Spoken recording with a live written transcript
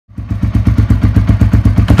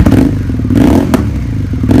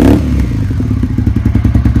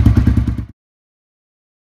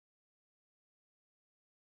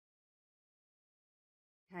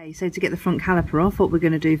Okay, so to get the front caliper off, what we're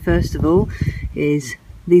going to do first of all is,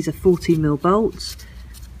 these are 14mm bolts,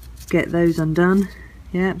 get those undone.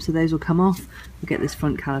 Yep, so those will come off. We'll get this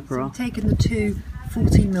front caliper off. I've taken the two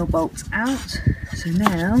 14mm bolts out, so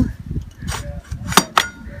now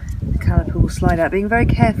the caliper will slide out, being very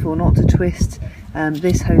careful not to twist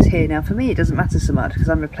this hose here. Now for me it doesn't matter so much because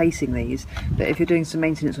I'm replacing these, but if you're doing some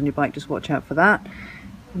maintenance on your bike, just watch out for that.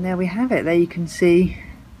 And there we have it. There you can see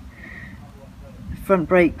front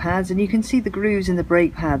brake pads, and you can see the grooves in the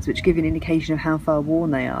brake pads which give you an indication of how far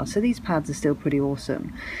worn they are. So these pads are still pretty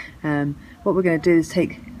awesome. What we're going to do is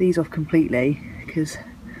take these off completely, because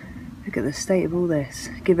look at the state of all this.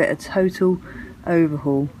 Give it a total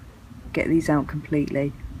overhaul, get these out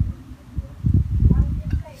completely.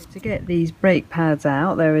 To get these brake pads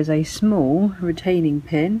out, there is a small retaining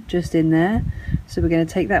pin just in there, so we're going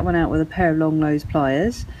to take that one out with a pair of long nose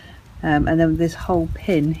pliers, and then this whole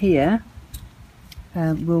pin here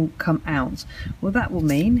will come out. What that will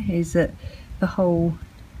mean is that the whole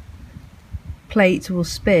plate will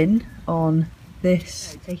spin on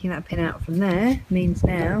this. Taking that pin out from there means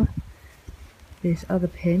now this other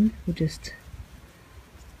pin will just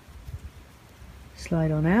slide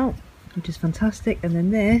on out, which is fantastic, and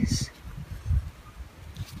then this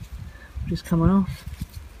will just come on off,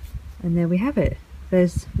 and there we have it.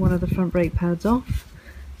 There's one of the front brake pads off,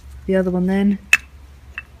 the other one then,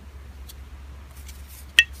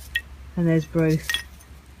 and there's both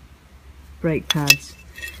brake pads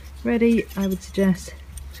ready, I would suggest,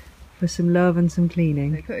 for some love and some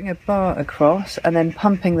cleaning. So putting a bar across and then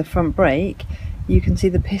pumping the front brake, you can see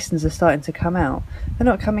the pistons are starting to come out. They're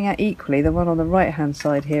not coming out equally. The one on the right hand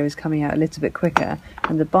side here is coming out a little bit quicker,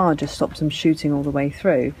 and the bar just stops them shooting all the way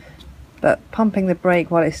through. But pumping the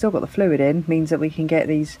brake while it's still got the fluid in means that we can get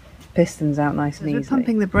these pistons out nice and easily. As we're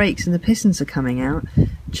pumping the brakes and the pistons are coming out,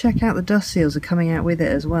 check out the dust seals are coming out with it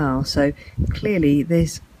as well. So clearly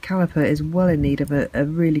this caliper is well in need of a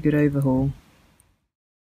really good overhaul.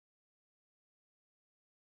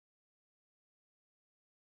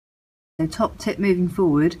 The top tip moving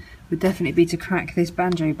forward would definitely be to crack this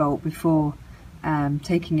banjo bolt before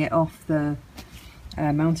taking it off the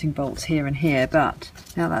mounting bolts here and here, but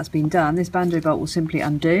now that's been done, this banjo bolt will simply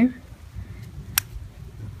undo.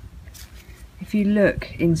 If you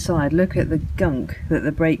look inside, look at the gunk that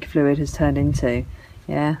the brake fluid has turned into.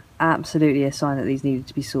 Yeah, absolutely a sign that these needed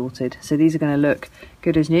to be sorted. So these are going to look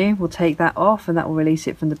good as new. We'll take that off and that will release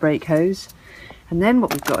it from the brake hose. And then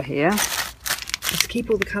what we've got here is to keep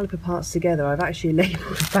all the caliper parts together. I've actually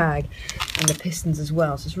labelled the bag and the pistons as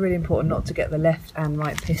well, so it's really important not to get the left and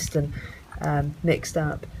right piston mixed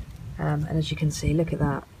up. And as you can see, look at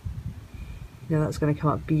that. You know, that's going to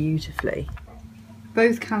come up beautifully.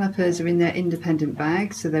 Both calipers are in their independent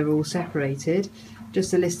bags, so they're all separated.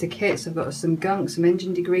 Just a list of kits. I've got some gunk, some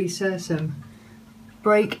engine degreaser, some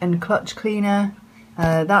brake and clutch cleaner.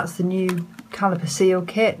 That's the new caliper seal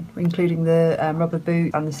kit, including the rubber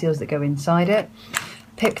boot and the seals that go inside it.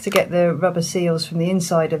 Pick to get the rubber seals from the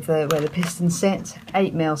inside of where the pistons sit,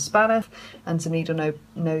 8mm spanner, and some needle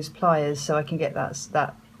nose pliers, so I can get that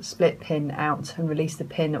split pin out and release the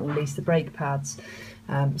pin that will release the brake pads.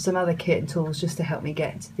 Some other kit and tools just to help me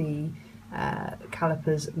get the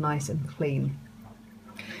calipers nice and clean.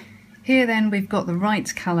 Here then we've got the right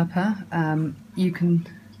caliper. You can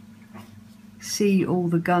see all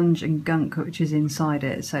the gunge and gunk which is inside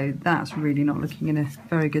it, so that's really not looking in a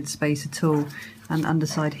very good space at all. And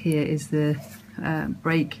underside here is the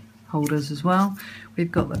brake holders as well.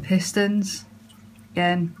 We've got the pistons,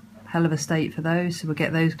 again hell of a state for those, so we'll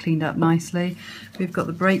get those cleaned up nicely. We've got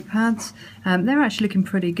the brake pads. They're actually looking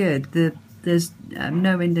pretty good. There's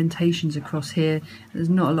no indentations across here. There's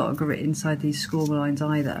not a lot of grit inside these score lines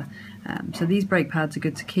either. So these brake pads are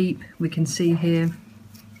good to keep. We can see here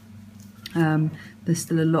there's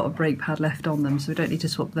still a lot of brake pad left on them, so we don't need to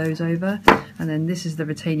swap those over. And then this is the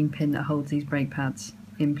retaining pin that holds these brake pads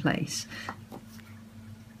in place.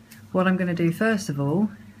 What I'm going to do first of all,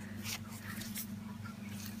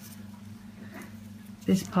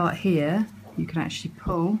 this part here you can actually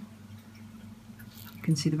pull. You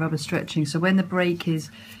can see the rubber stretching, so when the brake is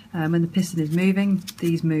when the piston is moving,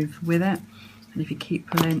 these move with it, and if you keep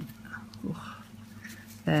pulling,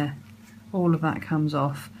 there, all of that comes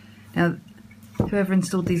off. Now whoever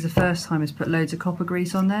installed these the first time has put loads of copper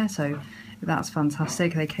grease on there, so that's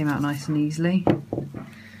fantastic. They came out nice and easily.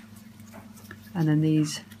 And then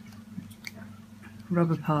these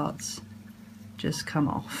rubber parts just come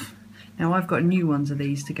off. Now I've got new ones of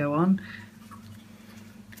these to go on,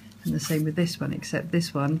 and the same with this one, except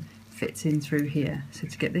this one fits in through here. So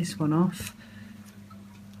to get this one off,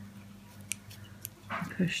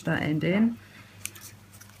 push that end in,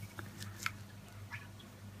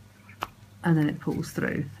 and then it pulls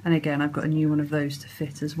through. And again, I've got a new one of those to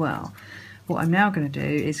fit as well. What I'm now going to do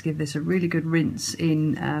is give this a really good rinse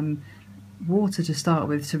in water to start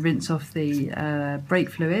with, to rinse off the brake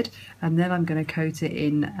fluid, and then I'm going to coat it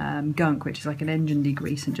in gunk, which is like an engine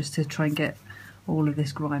degreaser, just to try and get all of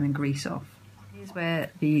this grime and grease off. Here's where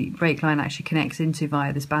the brake line actually connects into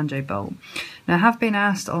via this banjo bolt. Now, I have been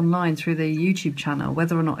asked online through the YouTube channel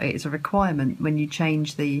whether or not it's a requirement when you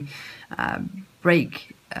change the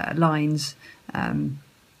brake lines,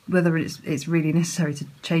 whether it's really necessary to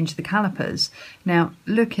change the calipers. Now,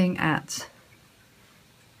 looking at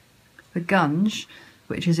the gunge,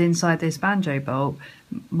 which is inside this banjo bolt,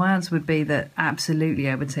 my answer would be that absolutely,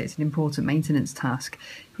 I would say it's an important maintenance task.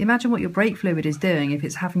 Imagine what your brake fluid is doing if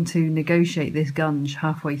it's having to negotiate this gunge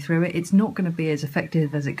halfway through it. It's not going to be as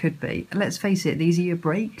effective as it could be. Let's face it, these are your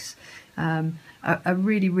brakes. A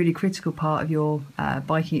really, really critical part of your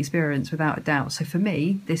biking experience, without a doubt. So for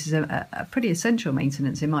me, this is a pretty essential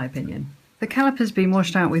maintenance in my opinion. The caliper's been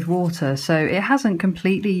washed out with water, so it hasn't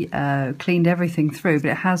completely cleaned everything through, but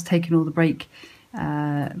it has taken all the brake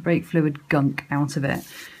fluid gunk out of it.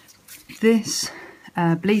 This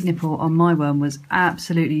bleed nipple on my one was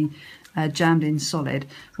absolutely jammed in solid.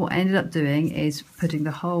 What I ended up doing is putting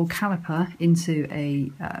the whole caliper into a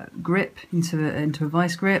grip, into a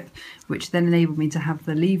vice grip, which then enabled me to have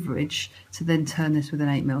the leverage to then turn this with an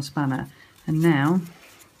 8mm spanner. And now,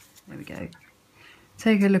 there we go.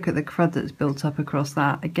 Take a look at the crud that's built up across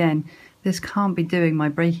that. Again, this can't be doing my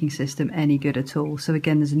braking system any good at all. So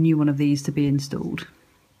again, there's a new one of these to be installed.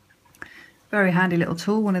 Very handy little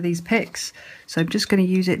tool, one of these picks. So I'm just going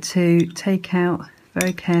to use it to take out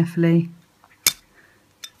very carefully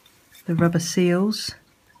the rubber seals.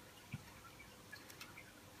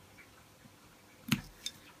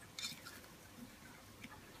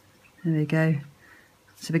 There we go.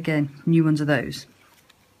 So again, new ones of those.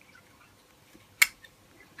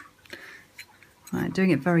 Right, doing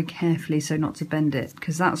it very carefully so not to bend it,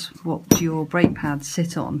 because that's what your brake pads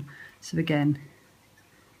sit on. So again,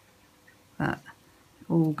 that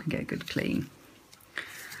all can get good clean.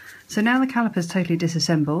 So now the caliper's totally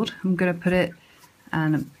disassembled, I'm going to put it,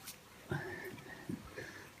 and I'm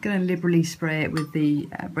going to liberally spray it with the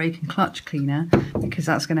brake and clutch cleaner, because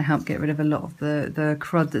that's going to help get rid of a lot of the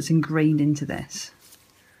crud that's ingrained into this.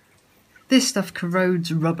 This stuff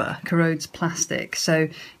corrodes rubber, corrodes plastic, so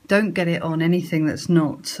don't get it on anything that's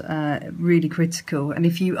not really critical. And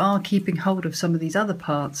if you are keeping hold of some of these other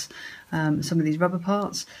parts, some of these rubber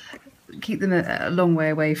parts, keep them a long way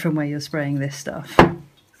away from where you're spraying this stuff.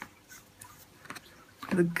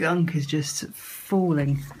 The gunk is just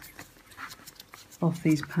falling off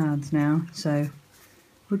these pads now, so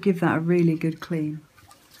we'll give that a really good clean.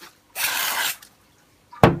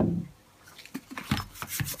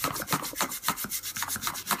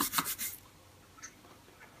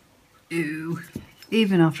 Ew.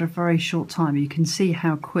 Even after a very short time, you can see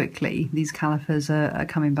how quickly these calipers are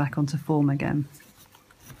coming back onto form again.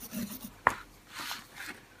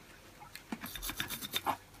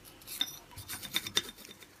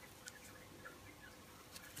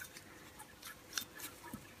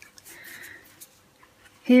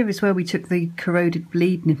 Here is where we took the corroded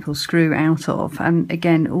bleed nipple screw out of, and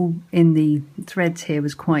again, all in the threads here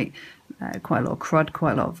was quite a lot of crud,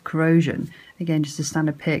 quite a lot of corrosion. Again, just a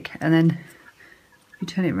standard pick, and then if you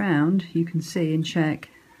turn it round, you can see and check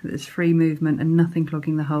that there's free movement and nothing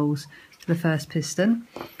clogging the holes for the first piston.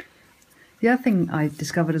 The other thing I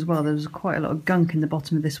discovered as well, there was quite a lot of gunk in the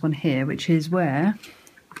bottom of this one here, which is where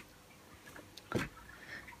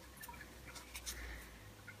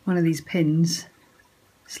one of these pins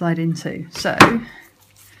slide into. So,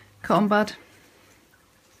 cotton bud.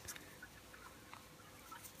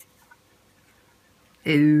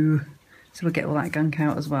 Ew. So we'll get all that gunk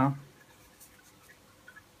out as well.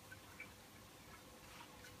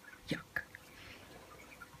 Yuck.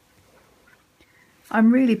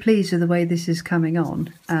 I'm really pleased with the way this is coming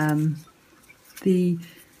on. The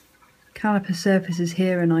caliper surfaces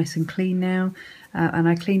here are nice and clean now, and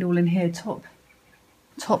I cleaned all in here.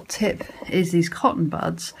 Top tip is these cotton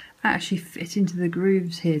buds actually fit into the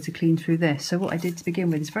grooves here to clean through this. So what I did to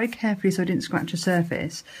begin with is very carefully, so I didn't scratch the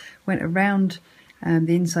surface, went around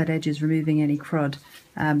the inside edges, removing any crud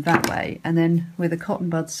that way, and then with a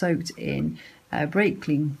cotton bud soaked in brake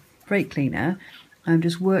cleaner,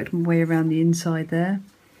 just worked my way around the inside there.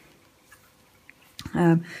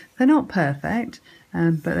 They're not perfect,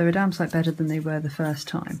 but they're a damn sight better than they were the first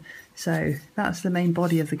time. So that's the main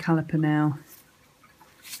body of the caliper now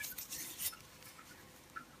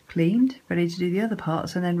cleaned, ready to do the other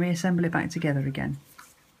parts and then reassemble it back together again.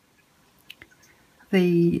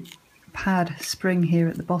 The pad spring here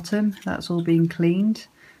at the bottom. That's all been cleaned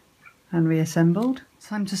and reassembled.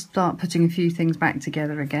 Time to start putting a few things back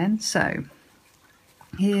together again. So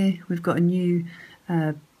here we've got a new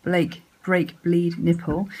brake bleed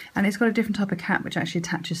nipple, and it's got a different type of cap which actually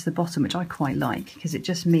attaches to the bottom, which I quite like because it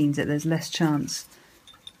just means that there's less chance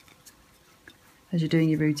as you're doing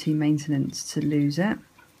your routine maintenance to lose it.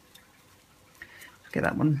 Get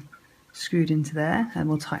that one screwed into there, and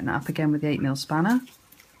we'll tighten that up again with the 8mm spanner.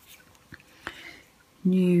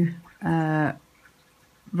 New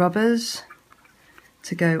rubbers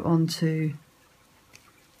to go onto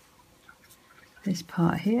this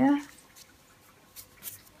part here.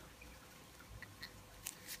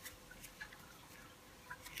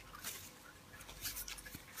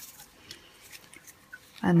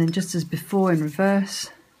 And then just as before in reverse,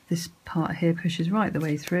 this part here pushes right the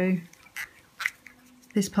way through.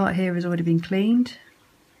 This part here has already been cleaned,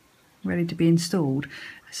 ready to be installed.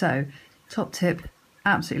 So, top tip,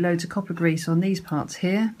 absolutely loads of copper grease on these parts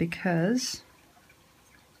here because,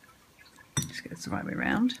 just get this the right way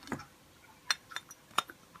around.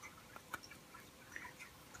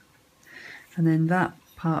 And then that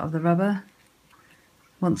part of the rubber,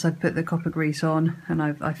 once I've put the copper grease on and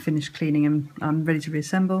I've finished cleaning and I'm ready to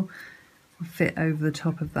reassemble, will fit over the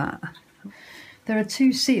top of that. There are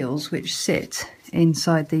two seals which sit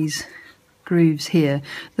inside these grooves here.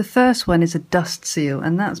 The first one is a dust seal,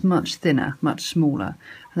 and that's much thinner, much smaller,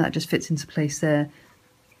 and that just fits into place there.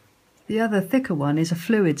 The other thicker one is a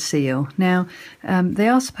fluid seal. Now, they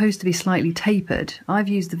are supposed to be slightly tapered. I've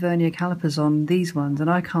used the vernier calipers on these ones and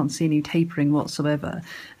I can't see any tapering whatsoever.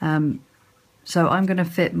 So I'm going to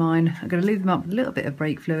fit mine, I'm going to lube them up with a little bit of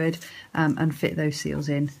brake fluid and fit those seals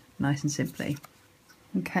in nice and simply.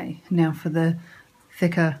 Okay, now for the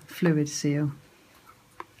thicker fluid seal.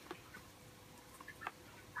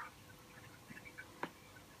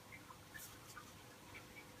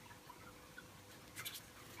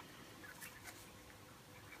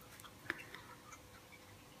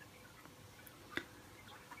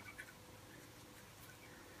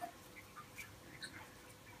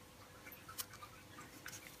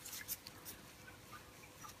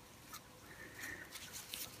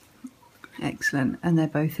 Excellent, and they're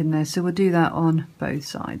both in there, so we'll do that on both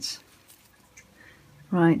sides.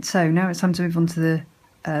 Right, so now it's time to move on to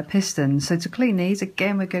the pistons. So to clean these,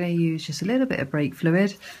 again we're going to use just a little bit of brake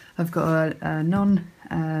fluid. I've got a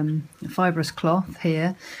non-fibrous cloth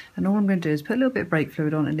here, and all I'm going to do is put a little bit of brake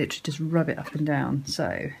fluid on and literally just rub it up and down.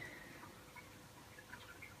 So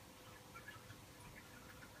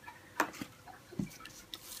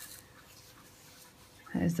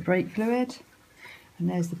there's the brake fluid, and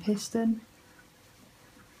there's the piston.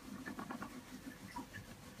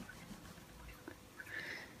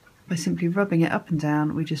 By simply rubbing it up and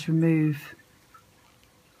down, we just remove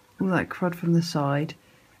all that crud from the side,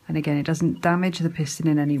 and again it doesn't damage the piston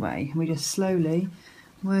in any way. We just slowly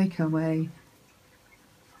work our way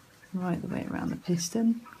right the way around the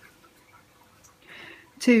piston.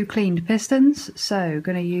 Two cleaned pistons, so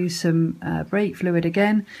going to use some brake fluid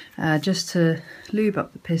again just to lube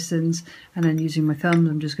up the pistons, and then using my thumbs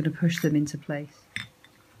I'm just going to push them into place.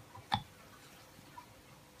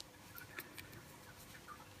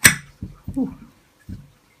 Ooh.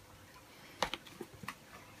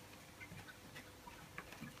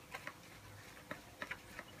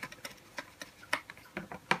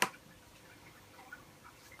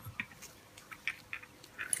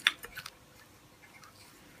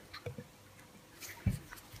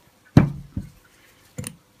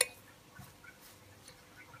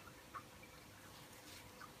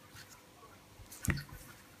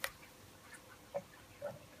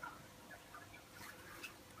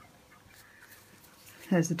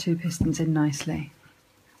 There's the two pistons in nicely.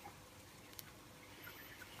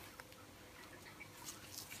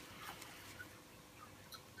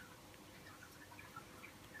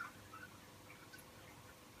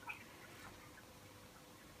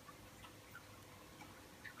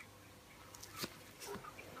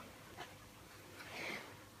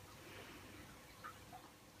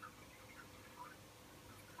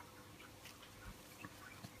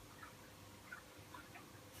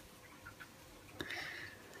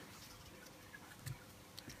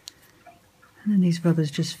 And then these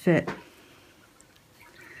rubbers just fit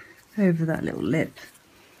over that little lip,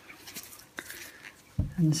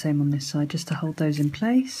 and the same on this side just to hold those in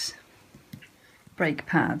place. Brake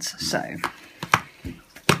pads, so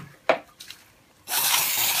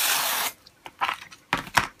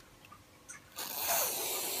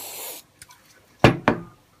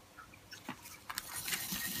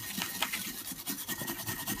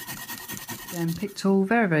again, pick tool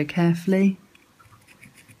very carefully.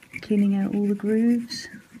 cleaning out all the grooves.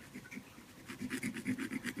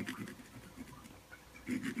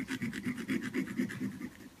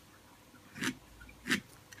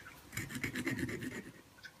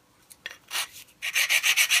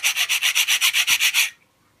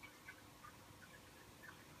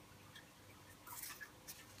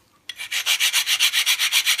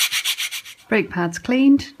 Brake pads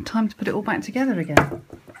cleaned, time to put it all back together again.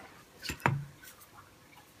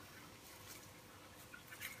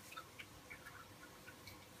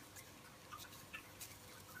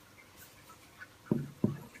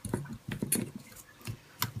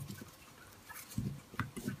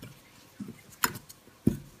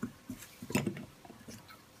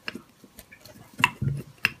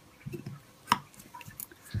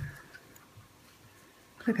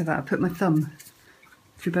 Look at that, I put my thumb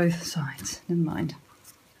through both sides, never mind.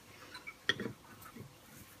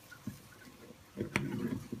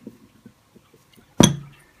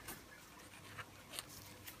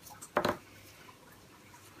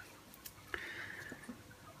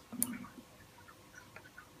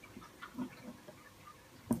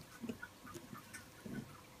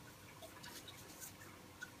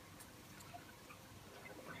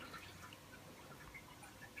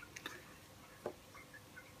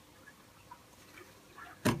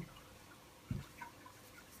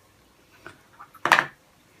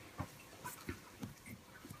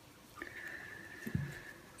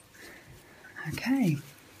 Okay,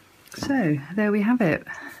 so there we have it.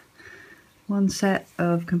 One set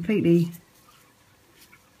of completely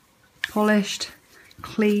polished,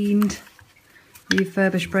 cleaned,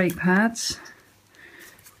 refurbished brake pads,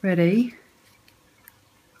 ready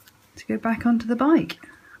to go back onto the bike.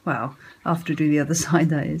 Well, after I do the other side,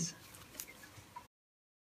 that is.